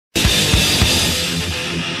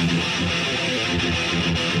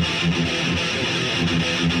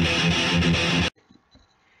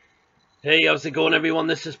Hey, how's it going, everyone?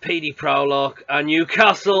 This is PD Prowlock, and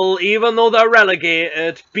Newcastle, even though they're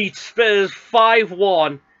relegated, beat Spurs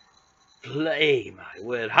 5-1. Play my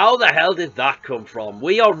word. How the hell did that come from?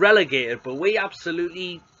 We are relegated, but we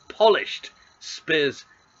absolutely polished Spurs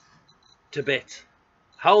to bits.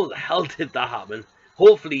 How the hell did that happen?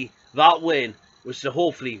 Hopefully, that win was so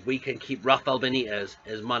hopefully we can keep Rafael Benitez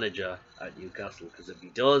as manager at Newcastle, because if he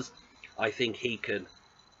does, I think he can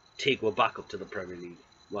take us back up to the Premier League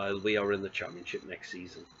while we are in the Championship next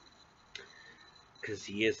season. Because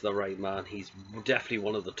he is the right man. He's definitely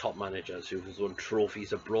one of the top managers who has won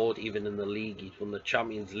trophies abroad, even in the league. He's won the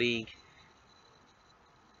Champions League.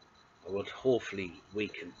 But hopefully we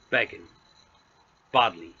can beg him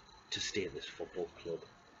badly to stay in this football club.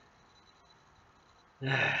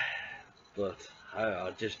 But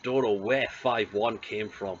I just don't know where 5-1 came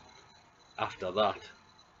from after that.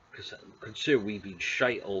 Because consider we've been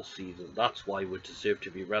shite all season. That's why we deserve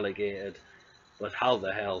to be relegated. But how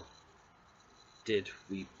the hell did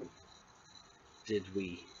we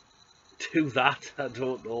do that? I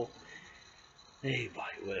don't know. Hey,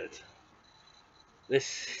 my word.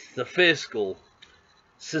 The first goal.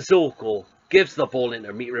 Sissoko gives the ball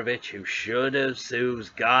into Mitrovic, who should have. Sue's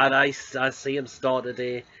God, I see him start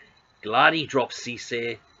today. Glad he dropped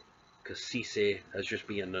Cisse, because Cisse has just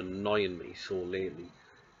been annoying me so lately.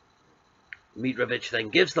 Mitrovic then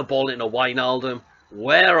gives the ball into Wijnaldum.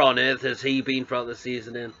 Where on earth has he been throughout the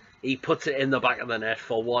season? He puts it in the back of the net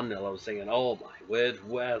for 1-0. I was thinking, oh my word,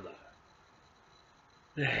 where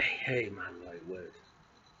the... Hey man, my word.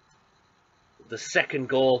 The second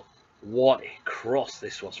goal, what a cross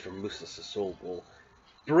this was from Musa Sissoko.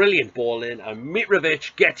 Brilliant ball in, and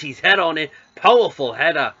Mitrovic gets his head on it. Powerful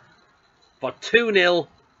header for 2-0.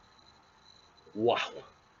 Wow.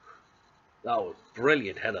 That was a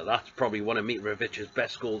brilliant header. That's probably one of Mitrovic's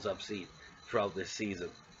best goals I've seen throughout this season.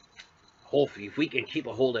 Hopefully, if we can keep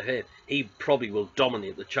a hold of him, he probably will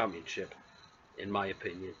dominate the Championship, in my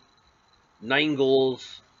opinion. 9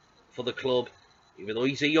 goals for the club, even though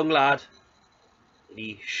he's a young lad.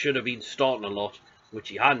 He should have been starting a lot, which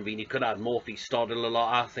he hadn't been. He could have had more if he started a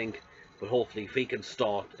lot, I think. But hopefully, if he can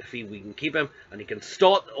start, we can keep him, and he can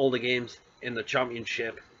start all the games in the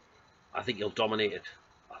Championship, I think he'll dominate it.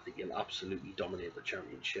 I think he'll absolutely dominate the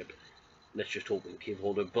Championship. Let's just hope we can keep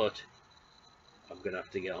hold of it. But I'm going to have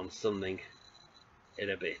to get on something in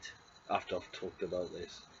a bit after I've talked about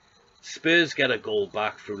this. Spurs get a goal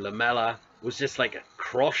back through Lamela. Was this like a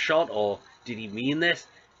cross shot, or did he mean this?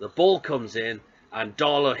 The ball comes in and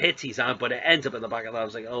Darlow hits his hand, but it ends up in the back of that. I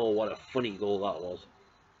was like, oh, what a funny goal that was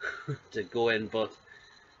to go in. But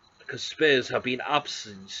because Spurs have been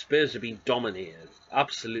dominated,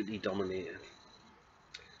 absolutely dominated.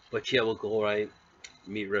 But here we'll go, right.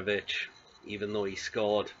 Mitrovic, even though he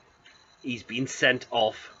scored, he's been sent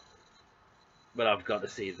off. But I've got to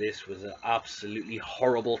say, this was an absolutely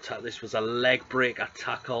horrible tackle. This was a leg breaker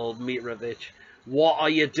tackle, Mitrovic. What are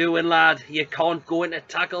you doing, lad? You can't go into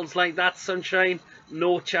tackles like that, sunshine.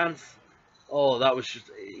 No chance. Oh, that was just...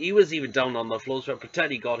 He was even down on the floor, so I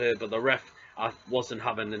pretend he got hurt, but the ref wasn't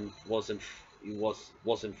having and wasn't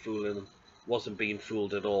fooling him. Wasn't being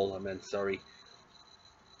fooled at all, I meant, sorry.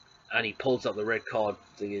 And he pulls up the red card.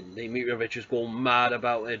 Mitrovic is going mad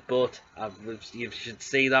about it, but you should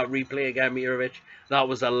see that replay again, Mitrovic. That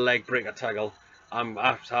was a leg breaker tackle.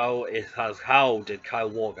 How did Kyle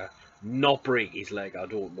Walker not break his leg? I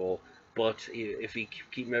don't know. But if we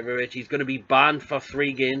keep Mitrovic, he's going to be banned for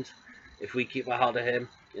 3 games. If we keep a hold of him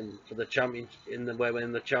in the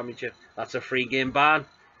Championship, that's a 3-game ban.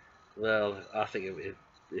 Well, I think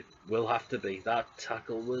it will have to be. That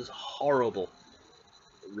tackle was horrible.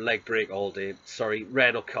 Leg break all day. Sorry,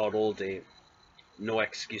 red card all day. No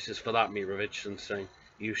excuses for that, Mitrovic. And saying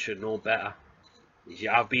you should know better.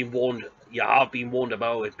 You have been warned. You have been warned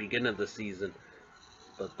about it beginning of the season,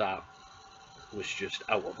 but that was just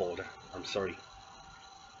out of order. I'm sorry.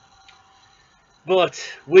 But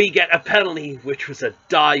we get a penalty, which was a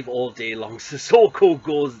dive all day long. Sissoko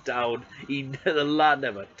goes down. The lad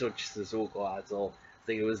never touched Sissoko at all. I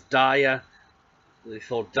think it was Dyer. They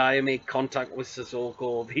thought Dyer made contact with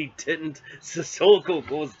Sissoko. If he didn't, Sissoko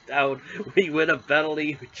goes down. We win a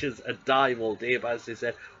penalty, which is a dive all day. But as I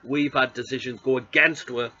said, we've had decisions go against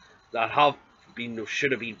her that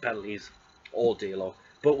should have been penalties all day long.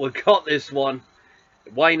 But we got this one.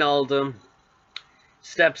 Wijnaldum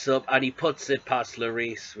steps up and he puts it past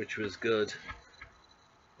Lloris, which was good.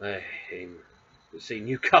 You see,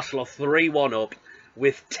 Newcastle are 3-1 up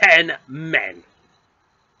with 10 men.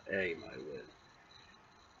 Hey, my word.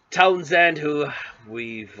 Townsend, who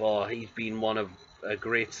he's been one of a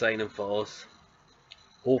great signing for us.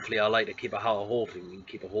 Hopefully, I like to keep hopefully we can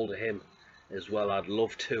keep a hold of him as well. I'd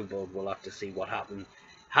love to, but we'll have to see what happens.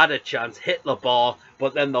 Had a chance, hit the bar,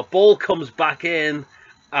 but then the ball comes back in,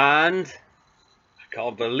 and I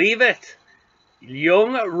can't believe it.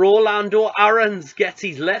 Young Rolando Aarons gets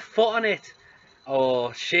his left foot on it.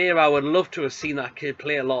 Oh, shame. I would love to have seen that kid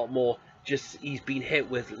play a lot more. Just, he's been hit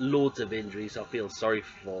with loads of injuries. I feel sorry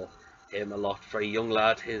for him a lot. For a young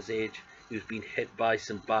lad his age who's been hit by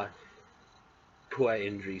some poor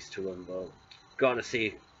injuries to him. But gotta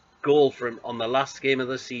see, goal for him on the last game of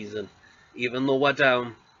the season. Even though we're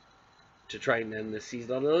down, to try and end the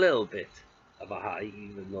season on a little bit of a high,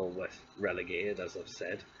 even though we're relegated, as I've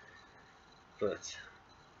said. But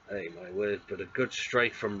hey, my word! But a good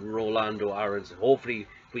strike from Rolando Aarons. Hopefully,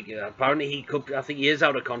 we can, apparently he could. I think he is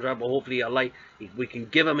out of contract, but hopefully, we can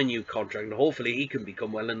give him a new contract, and hopefully he can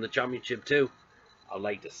become well in the Championship too. I'd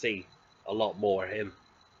like to see a lot more of him.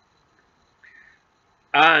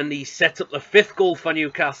 And he sets up the 5th goal for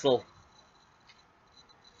Newcastle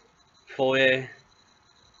for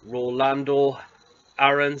Rolando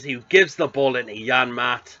Aarons, who gives the ball into Jan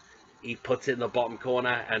Maat. He puts it in the bottom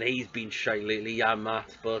corner, and he's been shite lately, Jan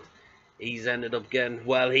Maat, but he's ended up getting,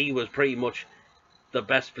 well, he was pretty much the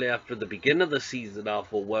best player for the beginning of the season, I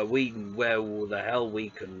thought, where we were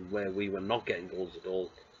not getting goals at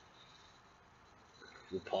all.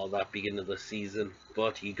 We're part of that beginning of the season,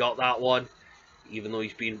 but he got that one, even though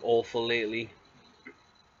he's been awful lately.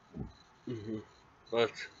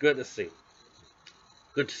 But good to see.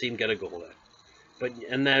 Good to see him get a goal there. But,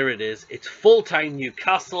 and there it is. It's full time.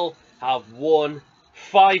 Newcastle have won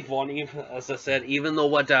 5-1, as I said, even though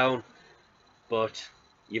we're down. But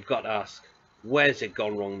you've got to ask, where's it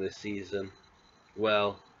gone wrong this season?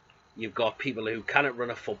 Well, you've got people who cannot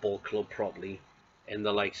run a football club properly, in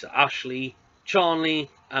the likes of Ashley, Charnley,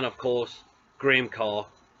 and of course Graham Carr,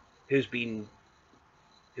 who's the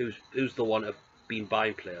one who's been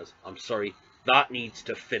buying players. I'm sorry. That needs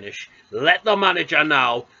to finish. Let the manager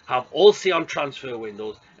now have all say on transfer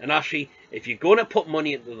windows. And actually, if you're going to put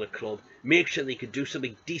money into the club, make sure they can do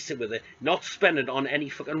something decent with it. Not spend it on any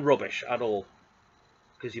fucking rubbish at all.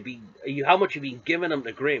 Because how much have you been giving them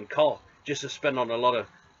to Graham Carr just to spend on a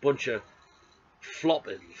bunch of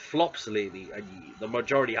flops lately? And the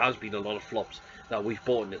majority has been a lot of flops that we've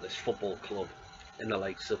bought into this football club. In the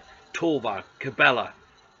likes of Tovar, Cabela,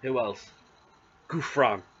 who else?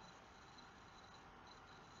 Gouffran.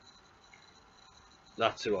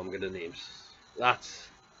 That's who I'm going to name. That's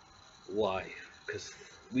why. Because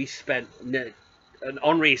we spent... An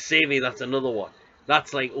Henri Savy, that's another one.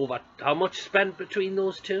 That's like over... How much spent between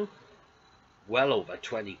those two? Well over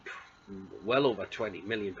 20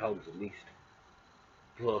 million pounds at least.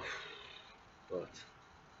 But...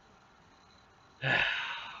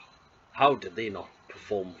 how did they not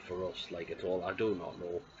perform for us like at all? I do not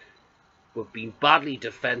know. We've been badly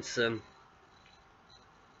defending.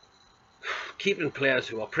 Keeping players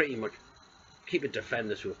who are pretty much, keeping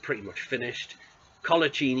defenders who are pretty much finished.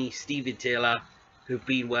 Colaccini, Stevie Taylor, who've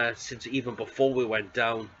been there since even before we went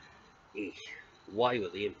down. Why were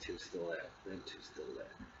the M2 still there? The M2 still there.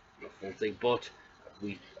 The full thing. But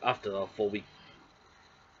after that 4 week.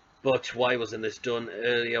 But why wasn't this done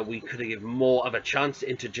earlier? We could have given more of a chance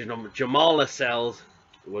into Jamal Lascelles,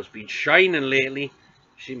 who has been shining lately.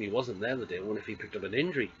 Shame he wasn't there the day. I wonder if he picked up an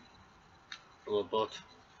injury. But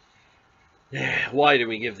why do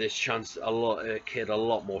we give this kid a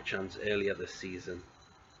lot more chance earlier this season?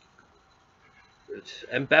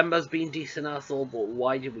 And Mbemba's been decent, I thought, but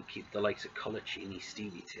why did we keep the likes of Colaccini,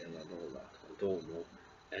 Stevie Taylor, and all that? I don't know.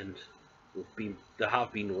 And there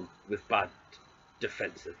have been with bad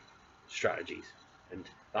defensive strategies, and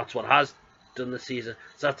that's what has done the season.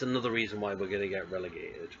 So that's another reason why we're going to get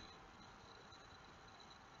relegated.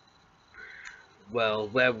 Well,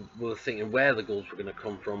 where we're thinking where the goals were going to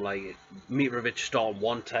come from, like Mitrovic starting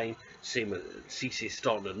one time, same with Cisse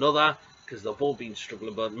starting another, because they've all been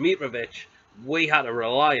struggling. But Mitrovic, we had to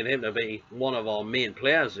rely on him to be one of our main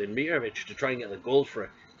players in Mitrovic to try and get the goals for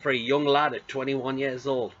a young lad at 21 years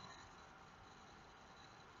old.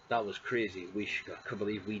 That was crazy. I can't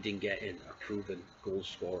believe we didn't get in a proven goal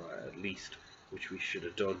scorer at least, which we should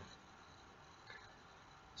have done.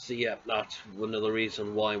 So yeah, that's another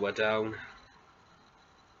reason why we're down.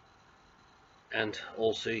 And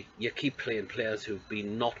also, you keep playing players who've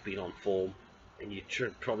not been on form, and you're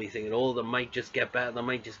probably thinking, oh, they might just get better, they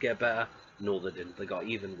might just get better. No, they didn't. They got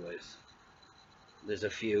even worse. There's a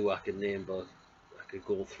few I can name, but I could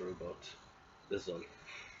go through, but there's none.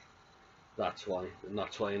 That's why. And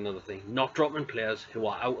that's why another thing. Not dropping players who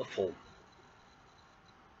are out of form.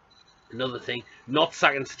 Another thing, not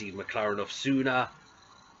sacking Steve McClaren off sooner.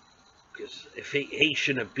 Because if he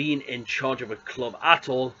shouldn't have been in charge of a club at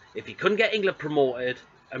all. If he couldn't get England promoted,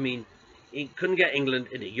 I mean, he couldn't get England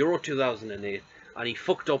in the Euro 2008, and he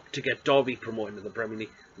fucked up to get Derby promoted to the Premier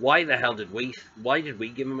League. Why the hell did we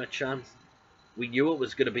give him a chance? We knew it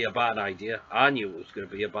was going to be a bad idea. I knew it was going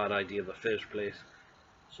to be a bad idea in the first place.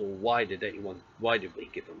 So why did we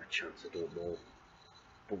give him a chance? I don't know.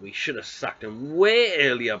 But we should have sacked him way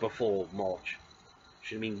earlier before March.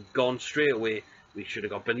 Should have been gone straight away. We should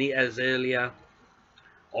have got Benitez earlier.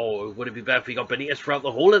 Or would it be better if we got Benitez throughout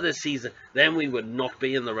the whole of this season? Then we would not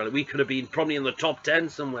be in the rally. We could have been probably in the top 10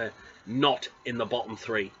 somewhere. Not in the bottom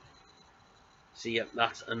 3. So yeah,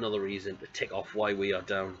 that's another reason to tick off why we are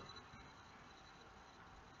down.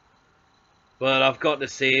 But I've got to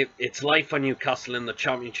say, it's life for Newcastle in the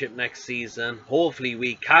Championship next season. Hopefully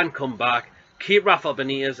we can come back, keep Rafa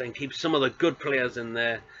Benitez and keep some of the good players in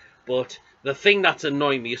there. But the thing that's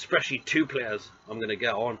annoying me, especially 2 players I'm going to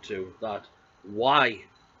get on to, that why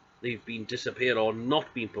they've been disappeared or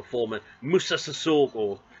not been performing, Moussa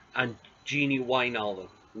Sissoko and Gini Wijnaldum.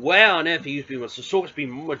 Where on earth have you been? Sissoko's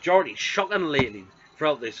been majority shocking lately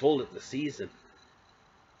throughout this whole of the season.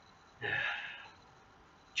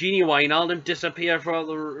 Gini Wijnaldum disappeared throughout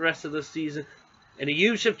the rest of the season. And the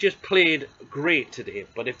Youths have just played great today.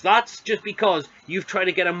 But if that's just because you've tried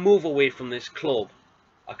to get a move away from this club,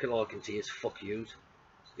 all I can say is fuck yous.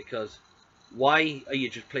 Because why are you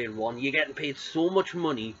just playing one? You're getting paid so much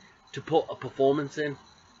money to put a performance in.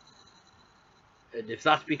 And if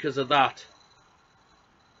that's because of that,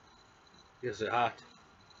 I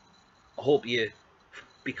hope you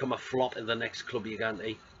become a flop in the next club you get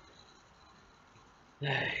to.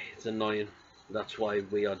 It's annoying. That's why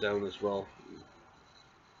we are down as well.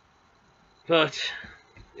 But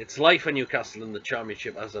it's life for Newcastle in the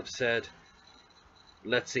Championship, as I've said.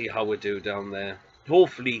 Let's see how we do down there.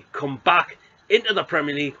 Hopefully come back into the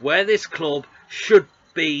Premier League where this club should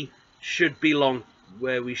belong,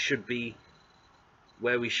 where we should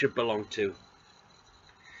belong to.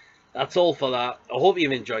 That's all for that. I hope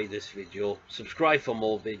you've enjoyed this video. Subscribe for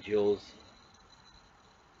more videos.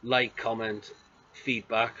 Like, comment,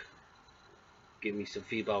 feedback. Give me some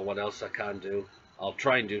feedback what else I can do. I'll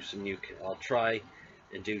try and do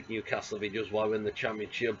Newcastle videos while we're in the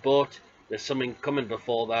Championship, but there's something coming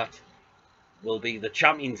before that. Will be the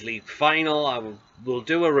Champions League final. We'll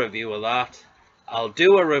do a review of that.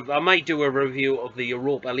 I might do a review of the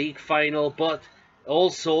Europa League final, but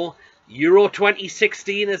also Euro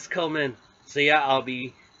 2016 is coming. So yeah, I'll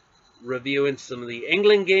be reviewing some of the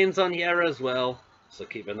England games on here as well. So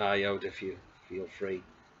keep an eye out if you feel free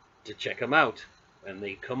to check them out when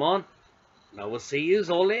they come on. Now we'll see you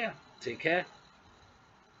all later. Take care.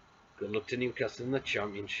 Good luck to Newcastle in the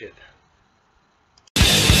Championship.